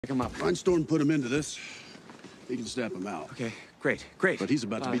Pick him up. Mindstorm put him into this. He can stamp him out. Okay, great. But he's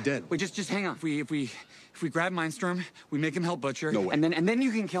about to be dead. Wait, just hang on. If we grab Mindstorm, we make him help Butcher. No way. And then you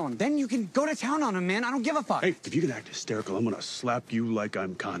can kill him. Then you can go to town on him, man. I don't give a fuck. Hey, if you can act hysterical, I'm gonna slap you like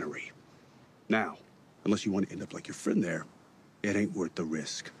I'm Connery. Now, unless you want to end up like your friend there, it ain't worth the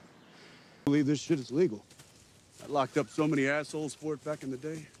risk. I believe this shit is legal. I locked up so many assholes for it back in the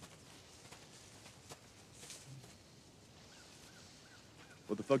day.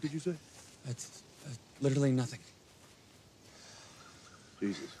 What the fuck did you say? It's literally nothing.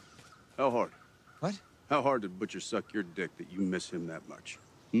 Jesus. How hard? What? How hard did Butcher suck your dick that you miss him that much?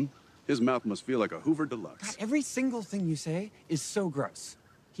 His mouth must feel like a Hoover Deluxe. God, every single thing you say is so gross.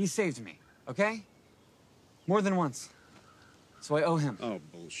 He saved me, okay? More than once. So I owe him. Oh,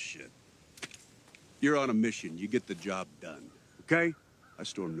 bullshit. You're on a mission. You get the job done, okay? I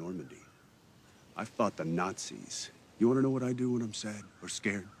stormed Normandy. I fought the Nazis. You want to know what I do when I'm sad or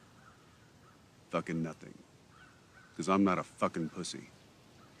scared? Fucking nothing. Because I'm not a fucking pussy.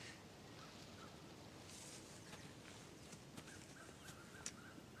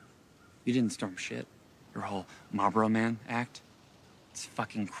 You didn't storm shit. Your whole Marlboro Man act. It's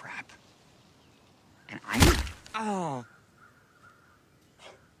fucking crap. And Oh.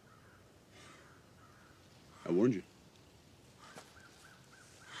 I warned you.